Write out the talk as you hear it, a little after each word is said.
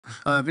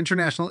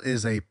International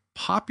is a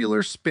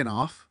popular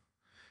spin-off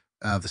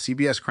of the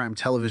CBS crime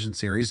television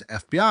series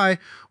FBI,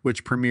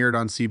 which premiered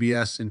on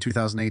CBS in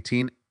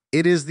 2018.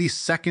 It is the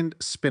second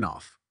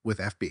spin-off with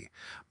FB,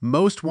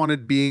 Most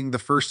Wanted being the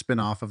first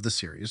spin-off of the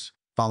series.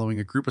 Following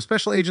a group of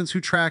special agents who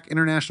track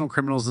international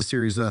criminals, the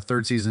series'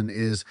 third season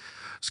is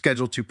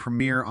scheduled to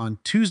premiere on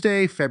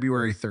Tuesday,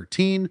 February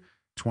 13,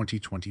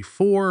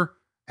 2024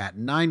 at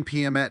 9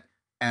 p.m.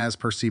 as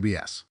per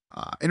CBS.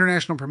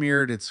 International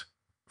premiered its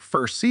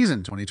first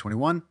season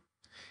 2021,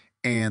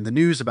 and the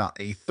news about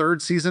a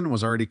third season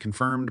was already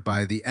confirmed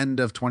by the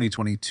end of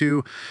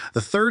 2022.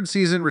 The third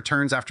season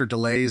returns after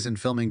delays in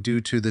filming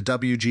due to the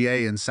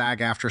WGA and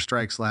SAG-AFTRA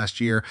strikes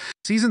last year.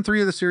 Season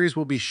 3 of the series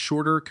will be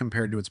shorter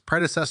compared to its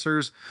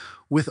predecessors,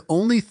 with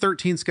only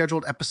 13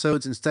 scheduled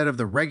episodes instead of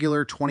the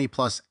regular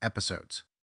 20-plus episodes.